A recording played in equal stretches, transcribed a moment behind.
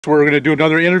We're going to do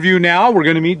another interview now. We're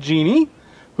going to meet Jeannie,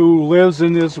 who lives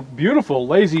in this beautiful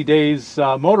Lazy Daze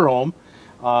motorhome.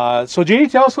 So Jeannie,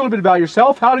 tell us a little bit about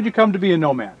yourself. How did you come to be a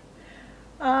nomad?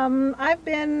 I've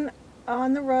been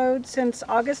on the road since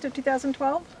August of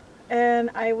 2012, and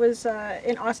I was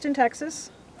in Austin, Texas.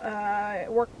 I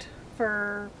worked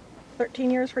for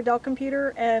 13 years for Dell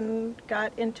Computer and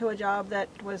got into a job that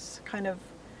was kind of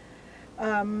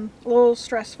a little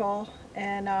stressful.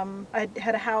 And I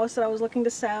had a house that I was looking to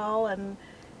sell, and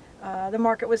the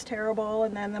market was terrible,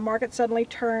 and then the market suddenly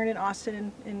turned in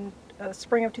Austin in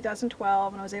spring of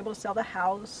 2012, and I was able to sell the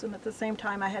house, and at the same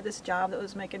time I had this job that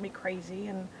was making me crazy,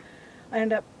 and I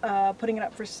ended up putting it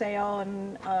up for sale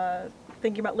and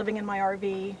thinking about living in my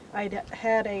RV.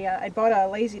 I bought a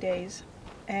Lazy Daze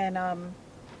and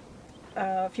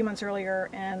a few months earlier,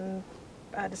 and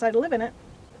decided to live in it.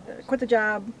 Quit the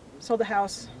job, sold the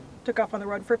house, took off on the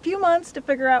road for a few months to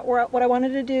figure out what I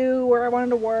wanted to do, where I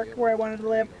wanted to work, where I wanted to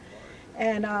live,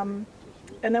 and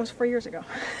that was 4 years ago.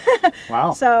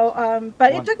 Wow. So,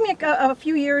 but it took me a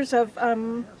few years of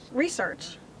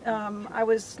research. I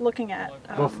was looking at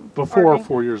before RVing.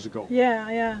 4 years ago. Yeah,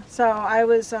 yeah. So I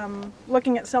was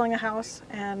looking at selling a house,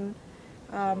 and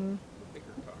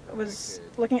was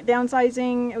looking at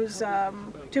downsizing. It was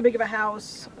too big of a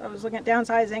house. I was looking at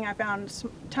downsizing. I found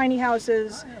tiny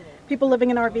houses, people living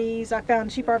in RVs. I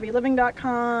found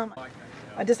cheaprvliving.com.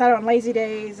 I decided on Lazy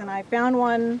Daze, and I found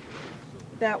one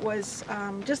that was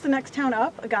just the next town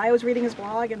up. A guy was reading his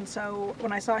blog, and so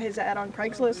when I saw his ad on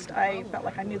Craigslist, I felt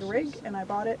like I knew the rig, and I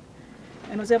bought it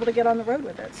and was able to get on the road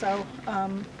with it. So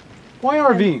why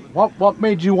RVing? What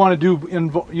made you want to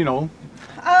do,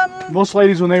 most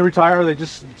ladies when they retire, they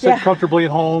just sit comfortably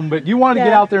at home, but you wanted to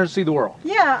get out there and see the world.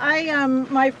 Yeah,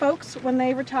 my folks, when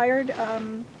they retired,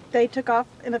 they took off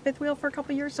in a fifth wheel for a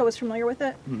couple of years, so I was familiar with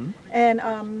it. Mm-hmm.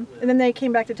 And then they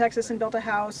came back to Texas and built a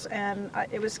house, and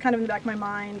it was kind of in the back of my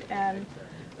mind, and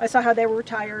I saw how they were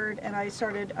retired, and I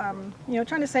started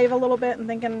trying to save a little bit and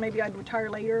thinking maybe I'd retire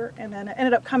later, and then it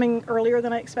ended up coming earlier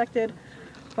than I expected.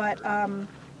 But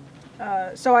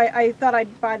so I thought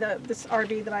I'd buy this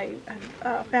RV that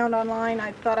I found online.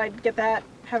 I thought I'd get that,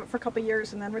 have it for a couple of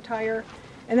years, and then retire,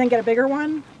 and then get a bigger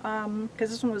one, because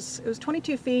this one was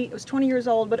 22 feet. It was 20 years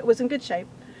old, but it was in good shape,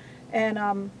 and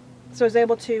so I was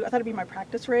able to. I thought it'd be my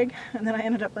practice rig, and then I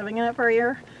ended up living in it for a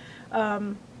year.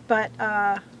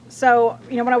 So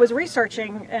when I was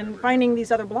researching and finding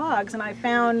these other blogs, and I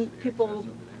found people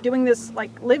doing this,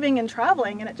 like living and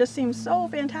traveling, and it just seems so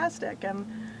fantastic. And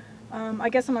I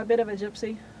guess I'm a bit of a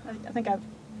gypsy. I think I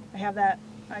have that.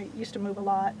 I used to move a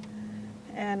lot,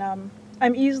 and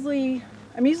I'm easily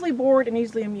bored and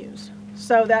easily amused.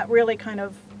 So that really kind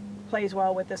of plays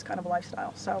well with this kind of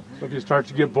lifestyle. So if you start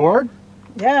to get bored,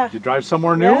 you drive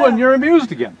somewhere new and you're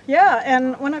amused again. Yeah,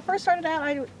 and when I first started out,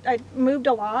 I moved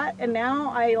a lot, and now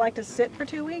I like to sit for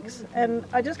 2 weeks, and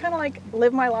I just kind of like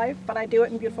live my life, but I do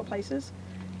it in beautiful places.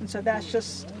 And so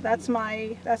that's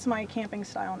my camping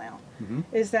style now. Mm-hmm.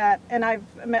 Is that, and I've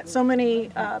met so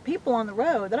many people on the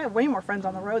road that I have way more friends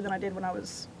on the road than I did when I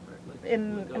was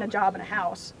in a job in a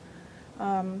house.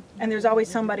 And there's always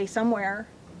somebody somewhere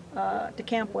to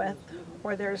camp with,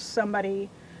 or there's somebody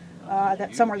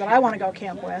that's somewhere that I want to go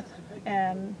camp with.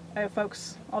 And I have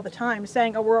folks all the time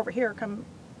saying, "Oh, we're over here. Come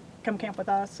camp with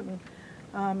us." And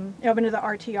I've been to the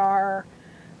RTR,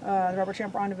 the Rubber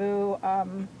Champ Rendezvous.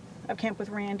 I've camped with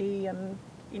Randy, and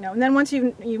and then once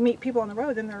you meet people on the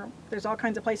road, then there's all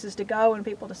kinds of places to go and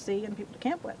people to see and people to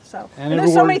camp with. So and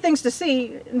there's so many things to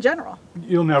see in general.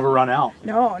 You'll never run out.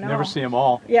 No. Never see them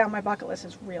all. Yeah, my bucket list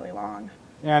is really long.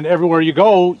 And everywhere you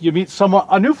go, you meet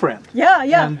a new friend.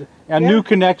 Yeah. And new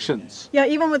connections. Yeah,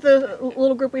 even with the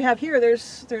little group we have here,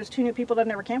 there's 2 new people that I've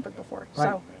never camped with before. Right.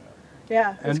 So,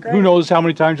 yeah, it's great. Who knows how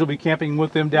many times you'll be camping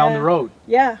with them down the road.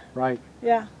 Yeah. Right.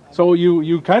 Yeah. So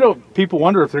you kind of, people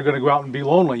wonder if they're going to go out and be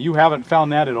lonely. You haven't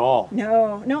found that at all.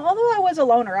 No. Although I was a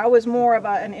loner, I was more of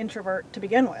an introvert to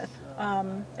begin with,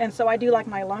 and so I do like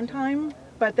my alone time.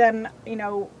 But then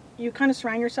you kind of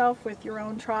surround yourself with your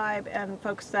own tribe and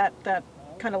folks that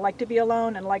kind of like to be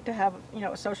alone and like to have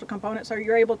a social component. So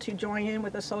you're able to join in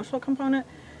with a social component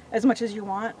as much as you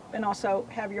want, and also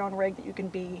have your own rig that you can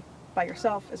be by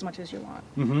yourself as much as you want.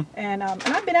 Mm-hmm. And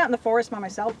I've been out in the forest by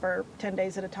myself for 10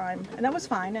 days at a time, and that was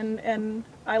fine. And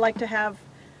I like to have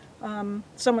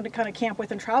someone to kind of camp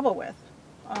with and travel with.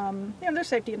 There's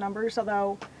safety in numbers,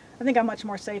 although I think I'm much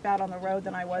more safe out on the road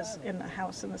than I was in the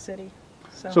house in the city.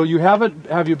 So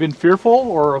have you been fearful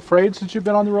or afraid since you've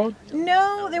been on the road?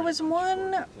 No, there was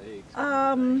one,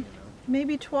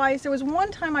 maybe twice. There was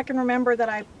one time I can remember that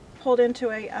I pulled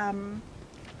into a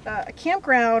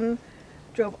campground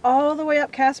drove all the way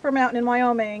up Casper Mountain in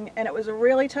Wyoming, and it was a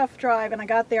really tough drive, and I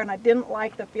got there and I didn't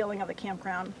like the feeling of the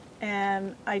campground,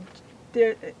 and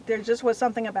there just was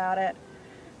something about it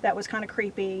that was kind of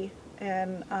creepy,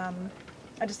 and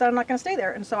I just thought I'm not going to stay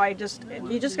there. And so you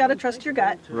just got to trust your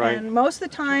gut. Right. And most of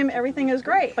the time everything is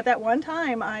great, but that one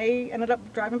time I ended up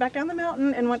driving back down the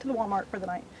mountain and went to the Walmart for the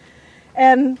night.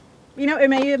 And you know, it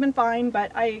may have been fine,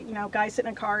 but guys sitting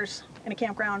in cars in a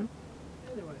campground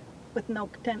with no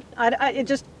tent.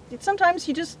 Sometimes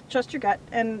you just trust your gut,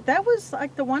 and that was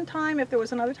like the one time. If there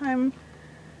was another time,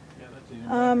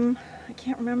 I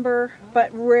can't remember, but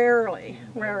rarely.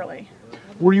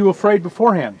 Were you afraid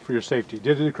beforehand for your safety?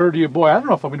 Did it occur to you, boy, I don't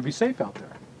know if I'm going to be safe out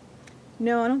there?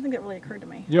 No, I don't think that really occurred to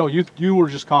me. You know, you were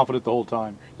just confident the whole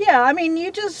time. Yeah, I mean, you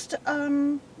just,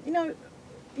 you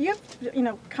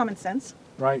have, common sense.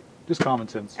 Right, just common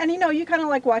sense. And, you kind of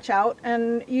like watch out,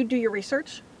 and you do your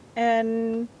research,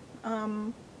 and,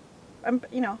 I'm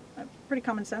pretty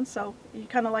common sense, so you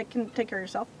kind of like can take care of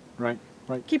yourself. Right.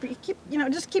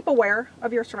 Just keep aware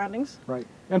of your surroundings. Right,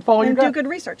 and follow your gut. And do good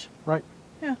research. Right.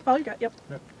 Yeah, follow your gut, yep.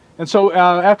 And so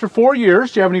after 4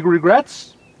 years, do you have any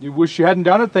regrets? You wish you hadn't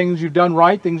done it, things you've done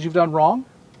right, things you've done wrong?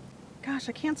 Gosh,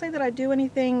 I can't say that I do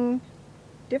anything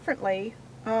differently.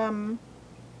 I'm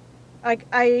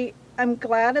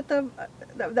glad at the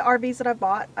RVs that I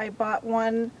bought. I bought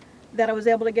one that I was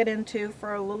able to get into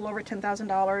for a little over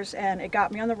 $10,000, and it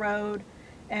got me on the road,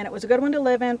 and it was a good one to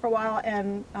live in for a while,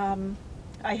 and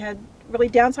I had really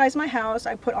downsized my house.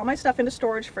 I put all my stuff into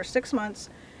storage for 6 months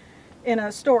in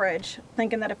a storage,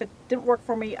 thinking that if it didn't work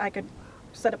for me, I could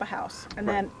set up a house. And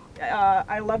then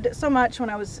I loved it so much when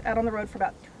I was out on the road for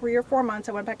about 3 or 4 months.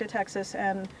 I went back to Texas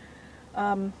and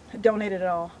donated it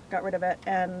all, got rid of it,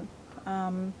 and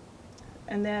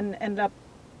then ended up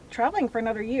traveling for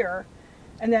another year,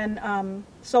 and then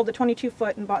sold the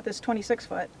 22-foot and bought this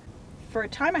 26-foot. For a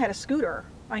time I had a scooter.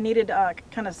 I needed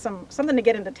kind of something to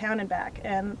get into town and back,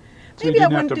 and so maybe you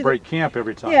didn't have to break camp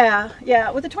every time.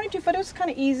 Yeah. With the 22-foot, it was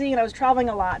kind of easy, and I was traveling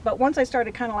a lot. But once I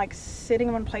started kind of like sitting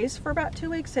in one place for about 2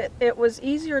 weeks, it was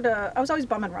easier to. I was always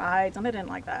bumming rides, and I didn't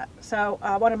like that. So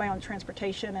I wanted my own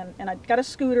transportation, and I got a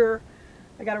scooter.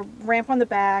 I got a ramp on the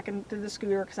back and did the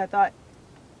scooter because I thought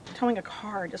towing a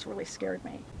car just really scared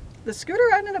me. The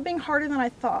scooter ended up being harder than I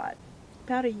thought.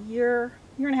 About a year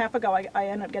and a half ago, I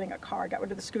ended up getting a car. I got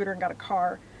rid of the scooter and got a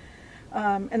car.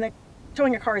 And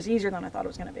towing a car is easier than I thought it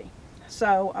was going to be.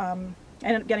 So I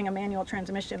ended up getting a manual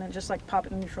transmission and just like pop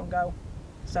it in neutral and go.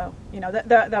 So,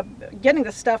 the getting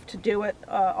the stuff to do it,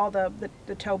 all the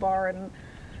tow bar and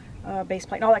base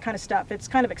plate and all that kind of stuff, it's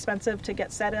kind of expensive to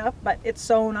get set up, but it's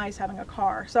so nice having a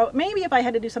car. So maybe if I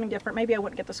had to do something different, maybe I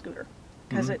wouldn't get the scooter,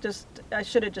 because I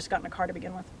should have just gotten a car to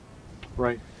begin with.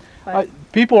 Right.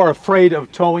 People are afraid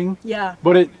of towing. Yeah.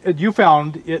 But you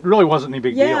found it really wasn't any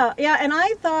big deal. Yeah. And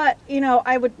I thought,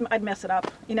 I'd mess it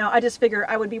up. I just figure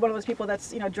I would be one of those people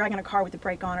that's, dragging a car with the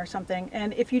brake on or something.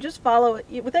 And if you just follow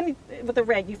it, with the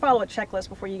rig, you follow a checklist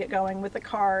before you get going. With the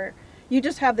car, you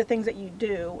just have the things that you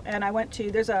do. And I went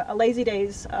to, there's a Lazy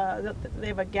Daze, they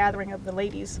have a gathering of the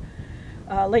ladies,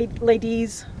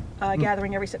 ladies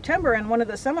gathering every September. And one of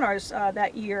the seminars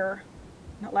that year,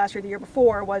 not last year, the year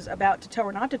before, was about to tow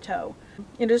or not to tow.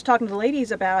 Just talking to the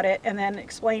ladies about it, and then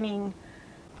explaining,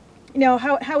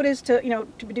 how it is to,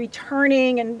 to be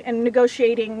turning and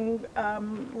negotiating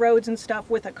roads and stuff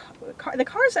with a car. The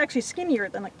car is actually skinnier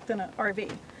than an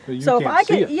RV. So if I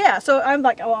could, so I'm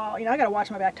like, oh, I got to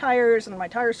watch my back tires and my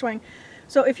tires swing.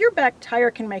 So if your back tire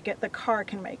can make it, the car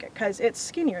can make it, because it's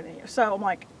skinnier than you. So I'm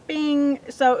like, bing.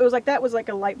 So it was like, that was like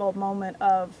a light bulb moment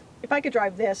of, if I could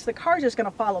drive this, the car's just going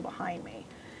to follow behind me.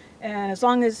 And as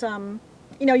long as, you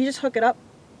just hook it up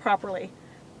properly,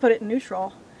 put it in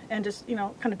neutral, and just,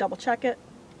 kind of double check it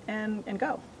and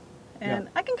go. And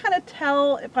I can kind of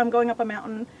tell if I'm going up a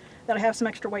mountain that I have some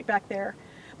extra weight back there.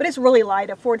 But it's really light.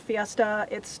 A Ford Fiesta,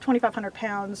 it's 2,500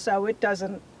 pounds, so it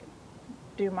doesn't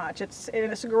do much.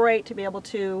 It's great to be able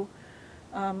to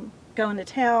go into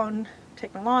town,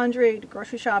 take my laundry, do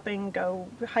grocery shopping, go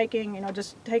hiking,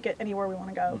 just take it anywhere we want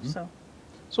to go.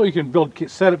 So you can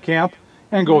set up camp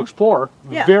and go explore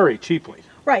very cheaply.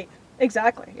 Right,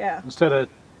 exactly, yeah. Instead of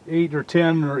 8 or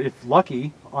 10, or if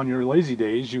lucky, on your lazy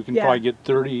days, you can probably get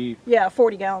 40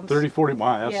 gallons. 40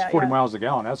 miles. That's 40 miles a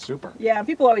gallon. That's super. Yeah, and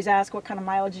people always ask what kind of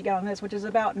mileage you get on this, which is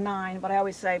about 9, but I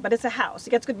always say, but it's a house. It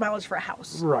gets good mileage for a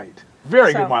house. Right.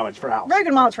 Very good mileage for a house. Very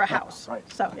good mileage for a house.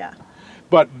 Right. So, yeah.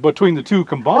 But between the two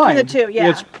combined,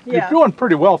 you're doing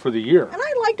pretty well for the year. And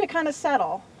I like to kind of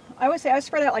settle. I always say I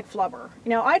spread out like flubber.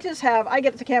 You know, I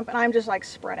get to camp and I'm just like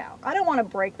spread out. I don't want to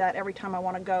break that every time I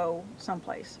want to go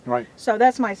someplace. Right. So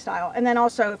that's my style. And then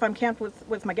also if I'm camped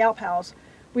with my gal pals,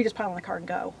 we just pile in the car and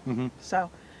go. So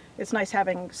it's nice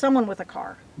having someone with a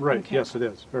car. Right. Yes, it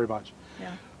is very much.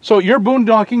 Yeah. So you're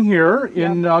boondocking here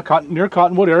in near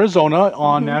Cottonwood, Arizona,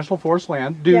 on National Forest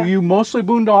land. Do you mostly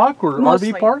boondock or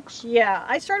Mostly. RV parks? Yeah,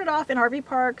 I started off in RV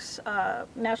parks,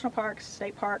 national parks,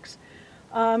 state parks,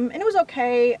 and it was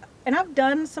okay. And I've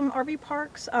done some RV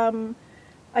parks.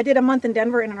 I did a month in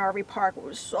Denver in an RV park. It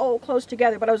was so close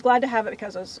together, but I was glad to have it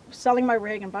because I was selling my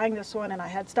rig and buying this one, and I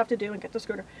had stuff to do and get the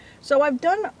scooter. So I've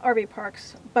done RV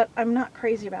parks, but I'm not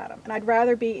crazy about them. And I'd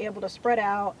rather be able to spread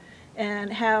out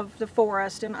and have the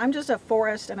forest. And I'm just a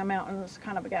forest and a mountains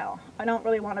kind of a gal. I don't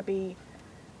really want to be,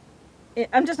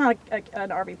 I'm just not an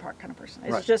RV park kind of person.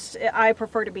 It's just, I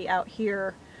prefer to be out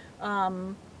here. I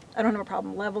don't have a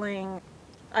problem leveling.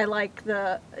 I like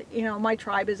my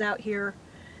tribe is out here.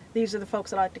 These are the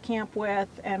folks that I like to camp with,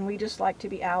 and we just like to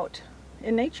be out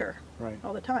in nature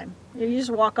all the time. You just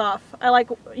walk off. I like,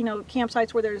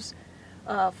 campsites where there's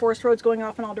forest roads going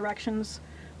off in all directions.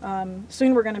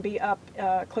 Soon we're going to be up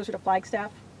closer to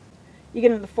Flagstaff. You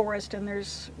get into the forest and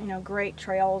there's, great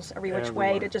trails every which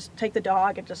way to just take the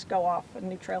dog and just go off a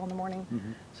new trail in the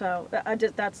morning. So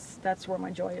that's where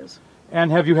my joy is.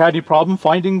 And have you had any problem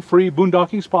finding free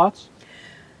boondocking spots?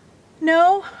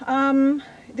 No,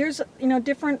 there's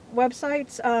different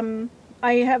websites.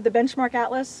 I have the Benchmark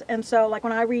Atlas, and so like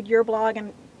when I read your blog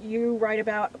and you write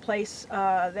about a place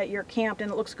that you're camped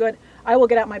and it looks good, I will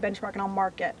get out my benchmark and I'll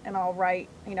mark it and I'll write,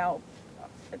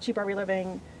 cheap RV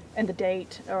living and the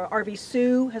date. RV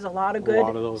Sue has a lot of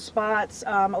good spots.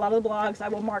 A lot of the blogs, I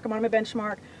will mark them on my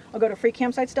benchmark. I'll go to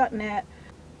freecampsites.net.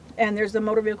 And there's the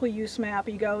motor vehicle use map.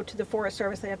 You go to the Forest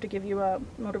Service, they have to give you a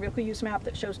motor vehicle use map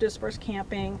that shows dispersed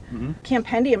camping.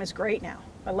 Campendium is great now.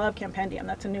 I love Campendium,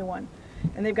 that's a new one.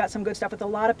 And they've got some good stuff with a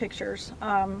lot of pictures,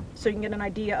 so you can get an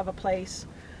idea of a place.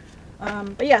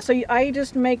 But yeah, so I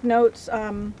just make notes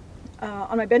on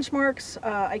my benchmarks.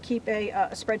 I keep a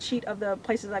spreadsheet of the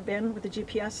places I've been with the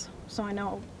GPS, so I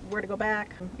know where to go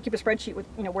back. I keep a spreadsheet with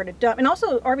where to dump, and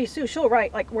also RV Sue, she'll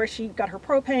write like where she got her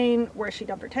propane, where she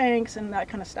dumped her tanks, and that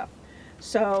kind of stuff.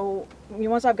 So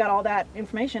once I've got all that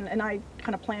information and I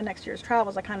kind of plan next year's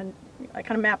travels, I kind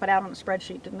of map it out on a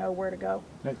spreadsheet to know where to go.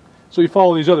 So you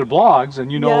follow these other blogs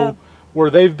and you know where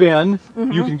they've been.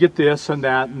 You can get this and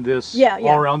that and this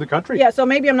all around the country. Yeah, so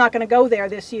maybe I'm not going to go there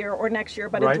this year or next year,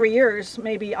 but in 3 years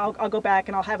maybe I'll go back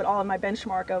and I'll have it all in my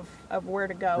benchmark of where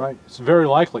to go. Right, it's very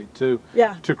likely to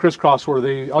crisscross where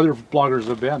the other bloggers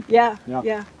have been. Yeah.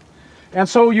 And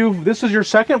so this is your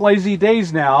second Lazy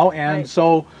Daze now, and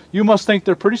so you must think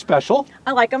they're pretty special.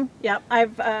 I like them. Yeah,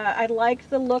 I like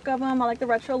the look of them. I like the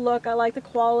retro look. I like the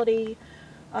quality.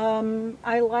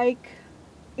 I like,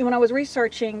 when I was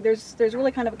researching, there's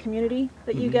really kind of a community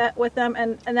that you get with them,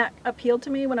 and that appealed to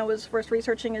me when I was first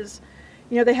researching. Is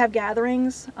they have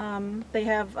gatherings. They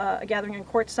have a gathering in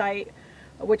Quartzsite,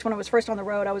 which when I was first on the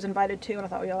road I was invited to, and I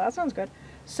thought, that sounds good.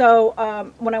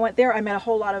 So when I went there, I met a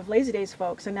whole lot of Lazy Daze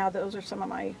folks, and now those are some of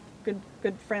my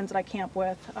good friends that I camp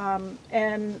with.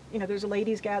 And there's a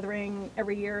ladies gathering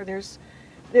every year. There's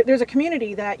a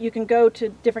community that you can go to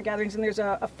different gatherings, and there's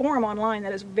a forum online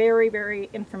that is very, very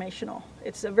informational.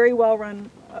 It's a very well-run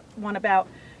one about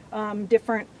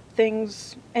different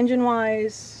things,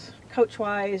 engine-wise,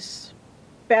 coach-wise,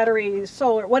 batteries,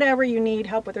 solar, whatever you need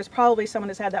help with. There's probably someone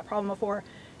who's had that problem before,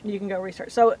 and you can go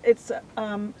research. So it's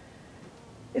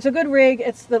a good rig.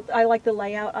 I like the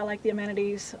layout. I like the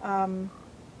amenities,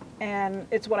 and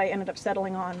it's what I ended up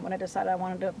settling on when I decided I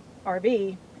wanted to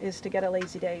RV, is to get a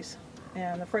Lazy Daze.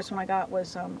 And the first one I got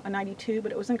was a 92,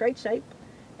 but it was in great shape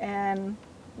and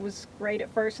was great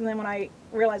at first. And then when I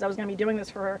realized I was going to be doing this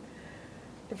for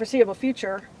the foreseeable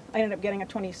future, I ended up getting a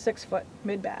 26-foot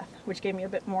mid-bath, which gave me a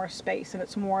bit more space, and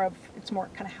it's more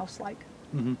kind of house-like.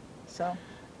 So.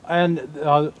 And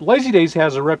Lazy Daze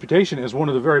has a reputation as one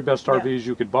of the very best RVs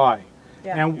you could buy.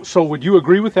 And so would you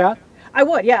agree with that? I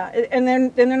would, yeah. And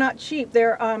then they're not cheap.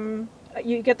 They're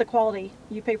you get the quality.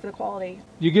 You pay for the quality.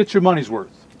 You get your money's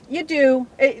worth. You do.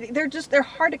 They're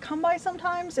hard to come by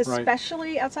sometimes,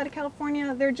 especially outside of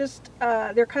California. They're just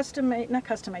they're custom made, not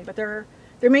custom made, but they're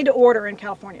made to order in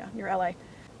California, near LA.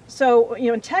 So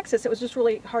in Texas, it was just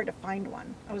really hard to find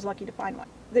one. I was lucky to find one.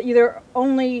 They're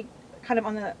only kind of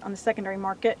on the secondary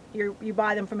market. You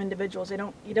buy them from individuals. You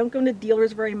don't go into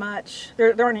dealers very much.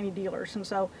 There aren't any dealers, and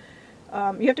so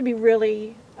you have to be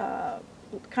really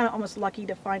kind of almost lucky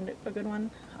to find a good one.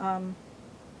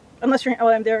 Unless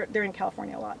they're in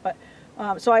California a lot, but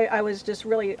So I was just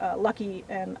really lucky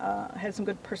and had some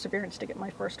good perseverance to get my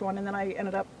first one, and then I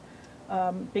ended up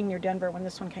being near Denver when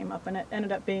this one came up, and it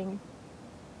ended up being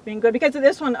good because of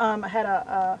this one.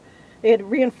 Had they had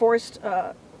reinforced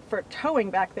for towing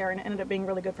back there, and it ended up being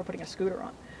really good for putting a scooter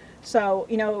on. So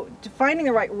finding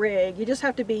the right rig, you just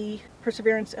have to be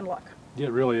perseverance and luck. Yeah,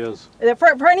 it really is.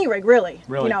 For any rig, really.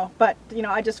 Really. But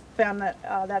I just found that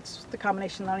that's the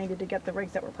combination that I needed to get the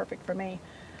rigs that were perfect for me.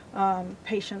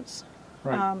 Patience.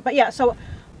 Right. But yeah, so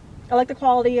I like the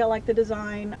quality, I like the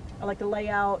design, I like the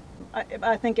layout.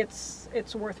 I think it's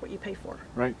worth what you pay for.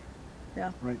 Right.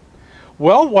 Yeah. Right.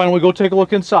 Well, why don't we go take a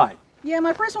look inside? Yeah,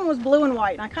 my first one was blue and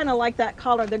white, and I kind of like that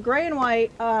color. The gray and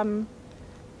white,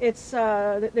 it's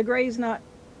the gray's not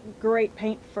great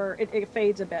paint for it. It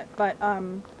fades a bit, but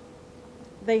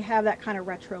they have that kind of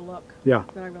retro look. Yeah.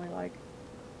 That I really like.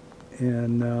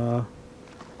 And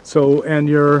and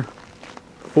your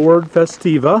Ford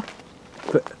Festiva,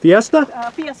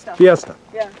 Fiesta? Fiesta. Fiesta.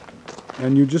 Yeah.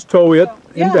 And you just tow it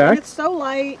in yeah, back. and it's so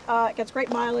light. It gets great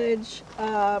mileage.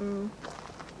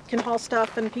 Can haul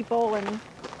stuff and people, and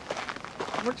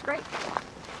it works great.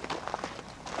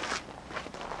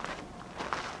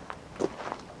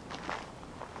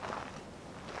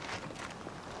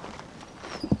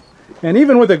 And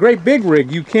even with a great big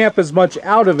rig, you camp as much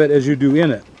out of it as you do in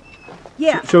it.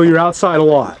 Yeah. So you're outside a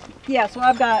lot. Yeah, so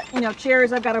I've got,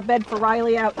 chairs. I've got a bed for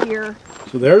Riley out here.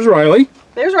 So there's Riley.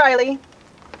 There's Riley.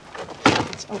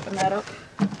 Let's open that up.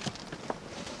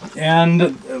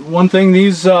 And one thing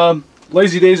these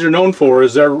Lazy Daze are known for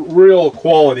is their real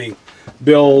quality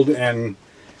build, and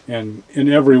in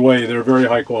every way they're very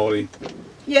high quality.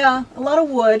 Yeah, a lot of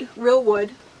wood, real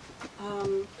wood.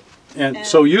 And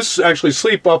so you actually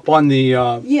sleep up on the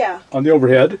on the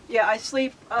overhead. Yeah, I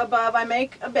sleep above. I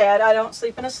make a bed. I don't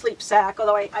sleep in a sleep sack,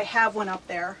 although I have one up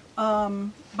there.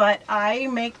 But I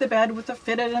make the bed with a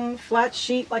fitted and flat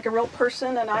sheet like a real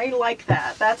person, and I like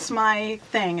that. That's my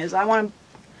thing, is I want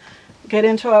to get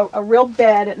into a real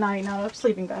bed at night, not a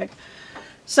sleeping bag.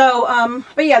 So,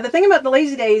 but yeah, the thing about the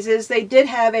Lazy Daze is they did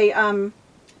have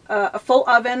a full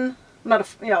oven. Not a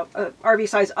RV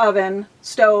size oven,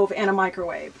 stove, and a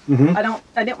microwave. Mm-hmm.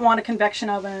 I didn't want a convection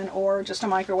oven or just a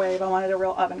microwave. I wanted a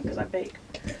real oven because I bake.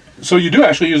 So you do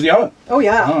actually use the oven? Oh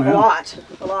yeah, yeah.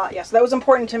 a lot. Yeah, so that was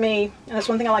important to me, and that's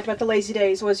one thing I liked about the Lazy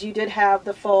Daze was you did have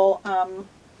the full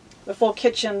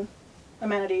kitchen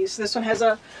amenities. This one has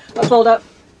a fold up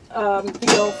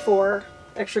deal for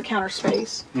extra counter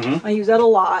space. Mm-hmm. I use that a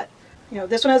lot.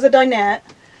 This one has a dinette.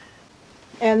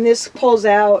 And this pulls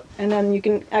out, and then you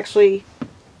can actually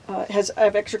I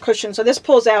have extra cushion. So this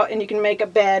pulls out, and you can make a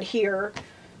bed here,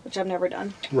 which I've never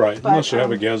done. Right, unless you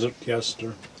have a guest,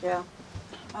 or yeah.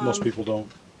 Most people don't.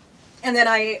 And then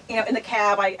in the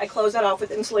cab, I close that off with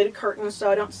insulated curtains,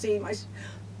 so I don't see my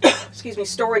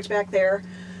storage back there.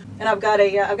 And I've got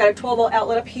a 12-volt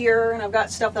outlet up here, and I've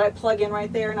got stuff that I plug in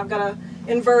right there, and I've got a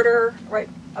inverter right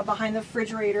behind the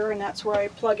refrigerator, and that's where I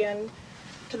plug in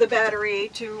to the battery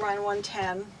to run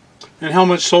 110. And how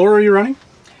much solar are you running?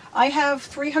 I have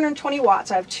 320 watts.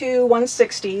 I have two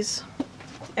 160s,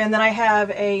 and then I have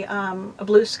a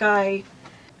Blue Sky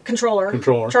controller,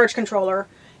 charge controller,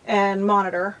 and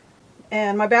monitor.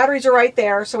 And my batteries are right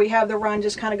there, so we have the run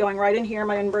just kind of going right in here.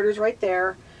 My inverter's right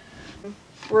there.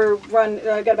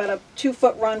 I got about a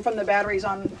 2-foot run from the batteries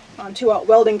on 2-aught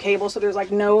welding cable, so there's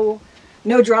like no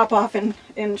drop off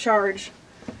in charge.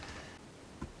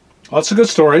 Lots of good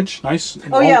storage. Nice.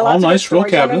 Oh yeah, lots all of nice good real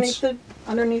cabinets.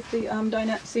 Underneath the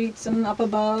dinette seats and up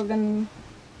above and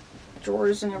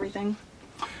drawers and everything.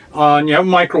 And you have a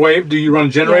microwave. Do you run a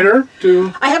generator?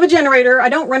 Yeah. I have a generator. I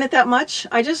don't run it that much.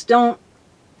 I just don't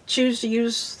choose to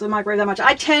use the microwave that much.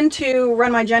 I tend to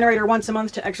run my generator once a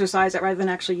month to exercise it rather than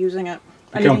actually using it.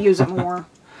 I need to use it more,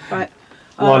 but.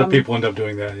 A lot of people end up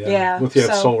doing that, yeah. If you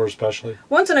have solar especially.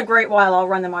 Once in a great while I'll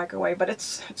run the microwave, but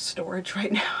it's storage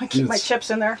right now. I keep my chips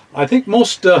in there. I think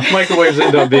most microwaves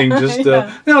end up being just,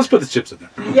 let's put the chips in there.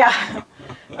 Yeah.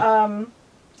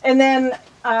 And then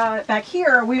back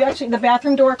here, the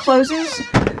bathroom door closes.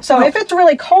 So if it's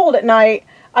really cold at night,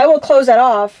 I will close that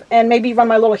off and maybe run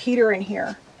my little heater in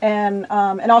here. And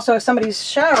also if somebody's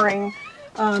showering,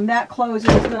 that closes.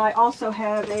 And then I also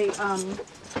have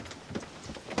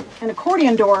an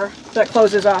accordion door that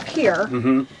closes off here.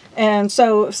 Mm-hmm. And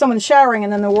so if someone's showering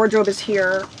and then the wardrobe is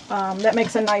here, that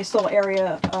makes a nice little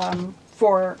area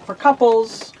for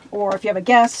couples, or if you have a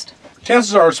guest.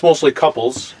 Chances are it's mostly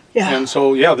couples. Yeah. And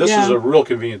so, this is a real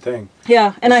convenient thing.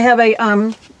 Yeah, and I have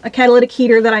a catalytic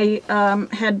heater that I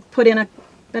had put in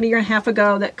about a year and a half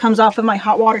ago that comes off of my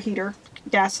hot water heater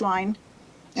gas line.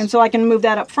 And so I can move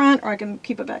that up front, or I can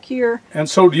keep it back here. And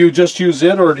so do you just use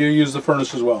it, or do you use the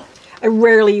furnace as well? I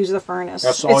rarely use the furnace.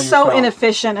 That's all it's so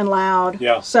inefficient and loud.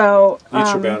 Yeah. So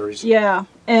eats your batteries. Yeah,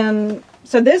 and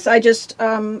so this I just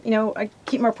you know, I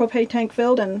keep my propane tank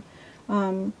filled, and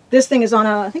this thing is on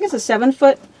a, I think it's a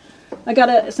 7-foot. I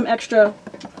got some extra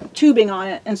tubing on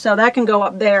it, and so that can go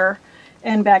up there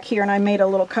and back here. And I made a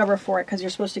little cover for it because you're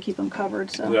supposed to keep them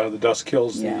covered. So yeah, the dust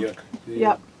kills the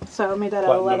yep. So I made that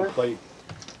out of leather. Plate.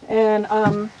 And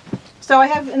so I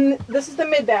have, and this is the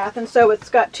mid bath, and so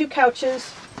it's got 2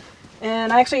 couches.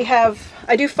 And I actually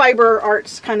I do fiber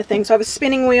arts kind of thing. So I have a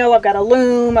spinning wheel, I've got a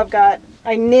loom,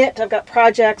 I knit, I've got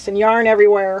projects and yarn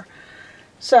everywhere.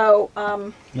 So,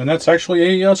 and that's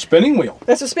actually a spinning wheel.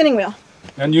 That's a spinning wheel.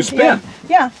 And you spin.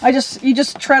 Yeah, you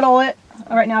just treadle it.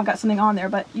 Right now I've got something on there,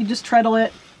 but you just treadle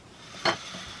it.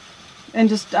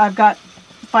 And I've got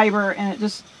fiber and it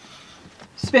just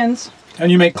spins.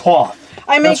 And you make cloth.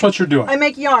 That's what you're doing. I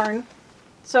make yarn.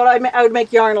 So I would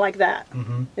make yarn like that.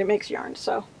 Mm-hmm. It makes yarn,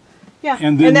 so. Yeah,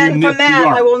 and then from that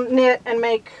I will knit and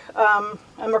make, I'm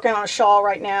working on a shawl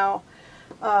right now.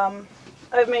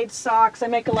 I've made socks. I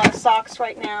make a lot of socks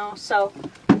right now, so,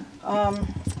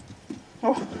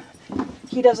 oh,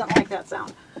 he doesn't like that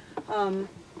sound.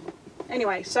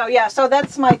 Anyway, so yeah, so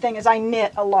that's my thing, is I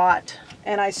knit a lot,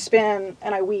 and I spin,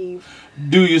 and I weave.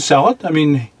 Do you sell it? I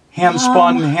mean, hand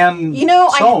spun, hand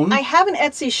sewn? I have an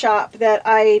Etsy shop that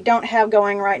I don't have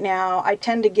going right now. I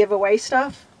tend to give away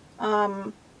stuff.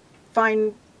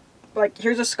 Find, like,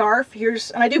 here's a scarf,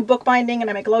 and I do bookbinding, and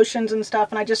I make lotions and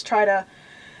stuff, and I just try to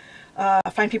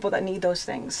find people that need those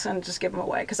things and just give them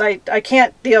away, because I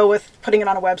can't deal with putting it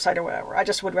on a website or whatever. I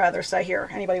just would rather say, here,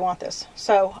 anybody want this?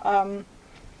 So,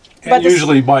 and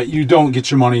usually, but you don't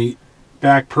get your money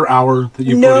back per hour that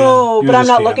you put in. No, but I'm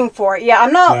not looking for it. Yeah,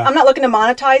 I'm not looking to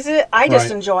monetize it. I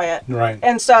just enjoy it. Right.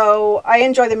 And so I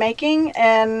enjoy the making,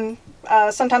 and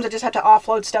sometimes I just have to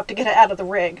offload stuff to get it out of the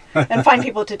rig and find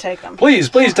people to take them. Please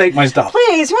take my stuff.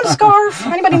 Please, you want a scarf?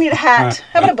 Anybody need a hat?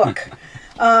 How about a book?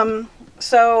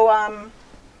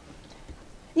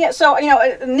 Yeah, so, you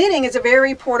know, knitting is a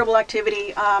very portable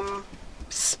activity.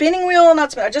 Spinning wheel,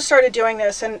 I just started doing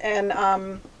this,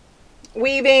 and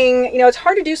weaving, you know, it's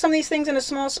hard to do some of these things in a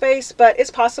small space, but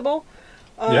it's possible.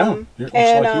 Yeah, it looks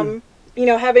like you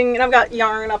know, and I've got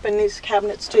yarn up in these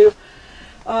cabinets too.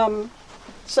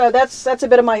 So that's a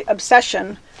bit of my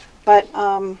obsession, but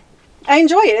I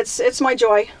enjoy it. It's my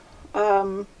joy.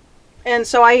 And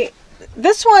so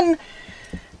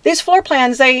these floor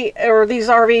plans, or these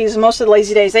RVs, most of the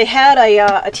Lazy Days, they had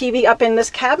a TV up in this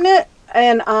cabinet,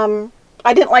 and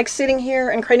I didn't like sitting here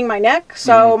and craning my neck,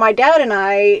 so my dad and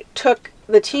I took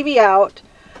the TV out.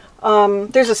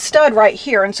 There's a stud right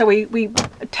here, and so we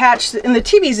attached, and the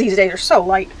TVs these days are so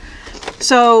light,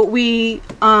 so we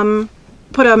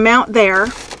put a mount there.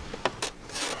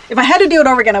 If I had to do it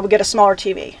over again, I would get a smaller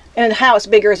TV. In a house,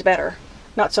 bigger is better,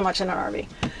 not so much in an RV.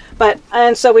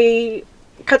 And so we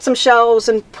cut some shelves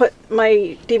and put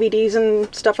my DVDs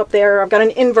and stuff up there. I've got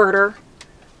an inverter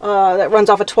that runs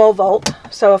off a 12 volt.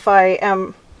 So if I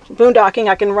am boondocking,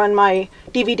 I can run my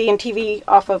DVD and TV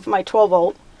off of my 12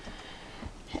 volt.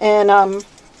 And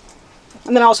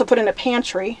then I also put in a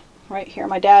pantry right here.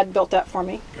 My dad built that for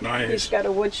me. He's got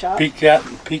a wood shop.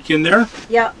 Peek in there?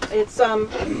 Yeah, it's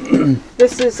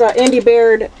this is Andy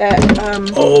Baird at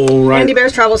Andy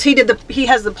Baird's Travels. He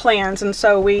has the plans, and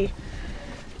so we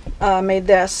made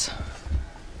this.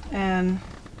 And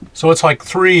so it's like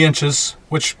 3 inches,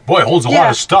 which, boy, holds a lot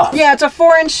of stuff. Yeah, it's a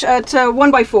 4-inch, it's a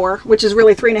 1x4, which is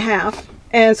really 3.5.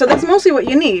 And so that's mostly what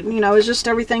you need. You know, it's just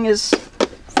everything is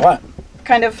flat.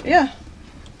 Kind of, yeah,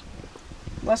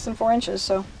 less than 4 inches.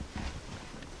 So.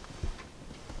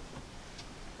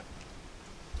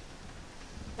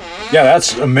 Yeah,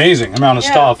 that's amazing amount of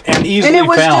stuff, and easily and it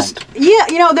was found.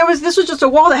 You know, this was just a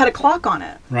wall that had a clock on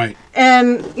it. Right.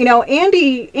 And you know,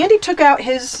 Andy took out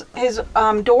his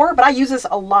door, but I use this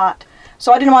a lot,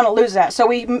 so I didn't want to lose that. So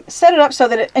we set it up so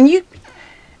that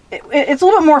it's a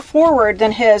little bit more forward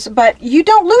than his, but you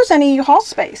don't lose any hall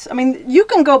space. I mean, you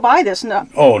can go by this. No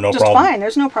problem. Just fine.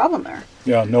 There's no problem there.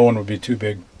 Yeah, no one would be too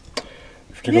big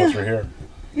to go through here.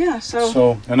 Yeah,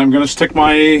 so and I'm going to stick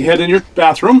my head in your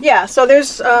bathroom. Yeah, so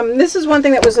there's, this is one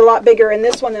thing that was a lot bigger in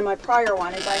this one than my prior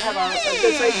one, is I have a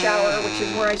good size shower, which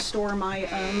is where I store my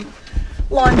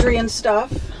laundry and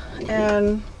stuff.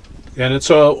 And it's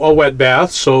a wet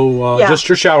bath, so just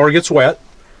your shower gets wet.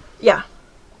 Yeah.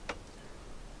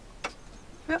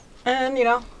 Yep. And, you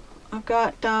know, I've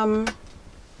got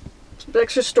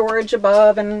extra storage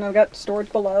above, and I've got storage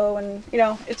below, and, you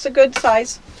know, it's a good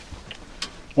size.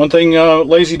 One thing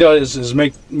Lazy does is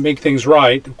make things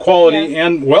right, quality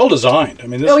and well designed. I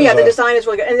mean, this the design is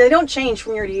really good, and they don't change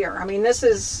from year to year. I mean, this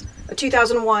is a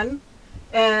 2001,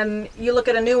 and you look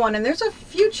at a new one, and there's a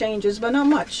few changes, but not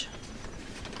much.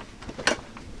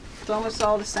 It's almost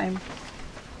all the same.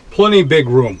 Plenty big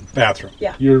room, bathroom.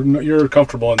 Yeah. You're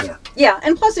comfortable in there. Yeah,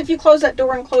 and plus, if you close that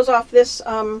door and close off this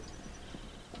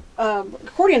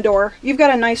accordion door, you've got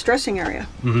a nice dressing area.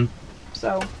 Mm-hmm.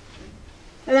 So.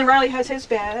 And then Riley has his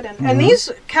bed, and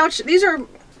these are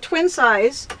twin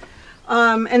size,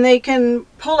 and they can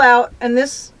pull out, and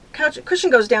this couch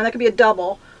cushion goes down. That could be a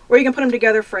double, or you can put them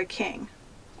together for a king.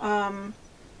 And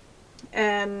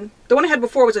the one I had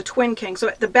before was a twin king,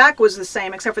 so the back was the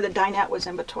same, except for the dinette was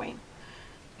in between.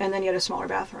 And then you had a smaller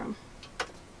bathroom.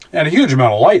 And a huge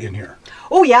amount of light in here.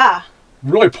 Oh, yeah.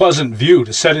 Really pleasant view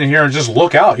to sit in here and just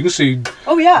look out. You can see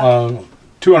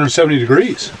 270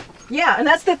 degrees. Yeah, and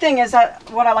that's the thing is that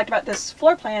what I liked about this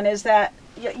floor plan is that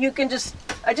you can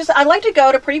I like to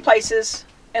go to pretty places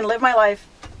and live my life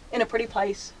in a pretty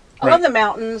place. I love the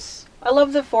mountains. I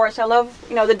love the forest. I love,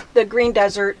 the green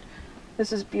desert.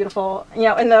 This is beautiful.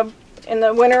 In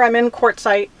the winter I'm in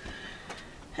quartzite.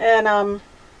 And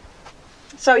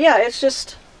so yeah, it's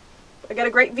just I got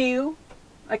a great view.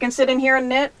 I can sit in here and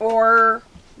knit or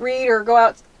read or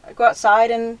go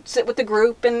outside and sit with the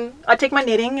group, and I take my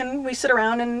knitting and we sit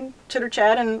around and chitter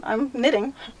chat, and I'm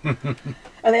knitting and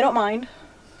they don't mind.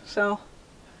 So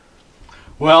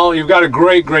well, you've got a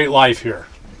great life here.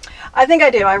 I think I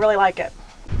do. I really like it.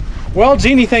 Well,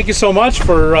 Jeannie, thank you so much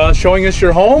for showing us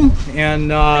your home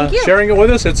and sharing it with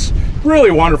us. It's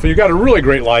really wonderful. You've got a really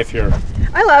great life here.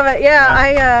 I love it.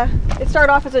 Yeah, it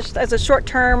started off as a short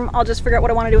term. I'll just figure out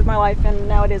what I want to do with my life, and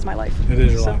now it is my life. It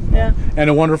is your life. Yeah. And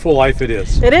a wonderful life it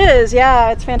is. It is.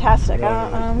 Yeah, it's fantastic.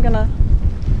 I'm gonna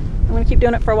keep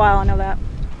doing it for a while. I know that.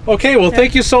 Okay. Well,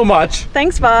 thank you so much.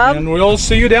 Thanks, Bob. And we'll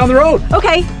see you down the road.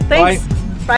 Okay. Thanks. Bye.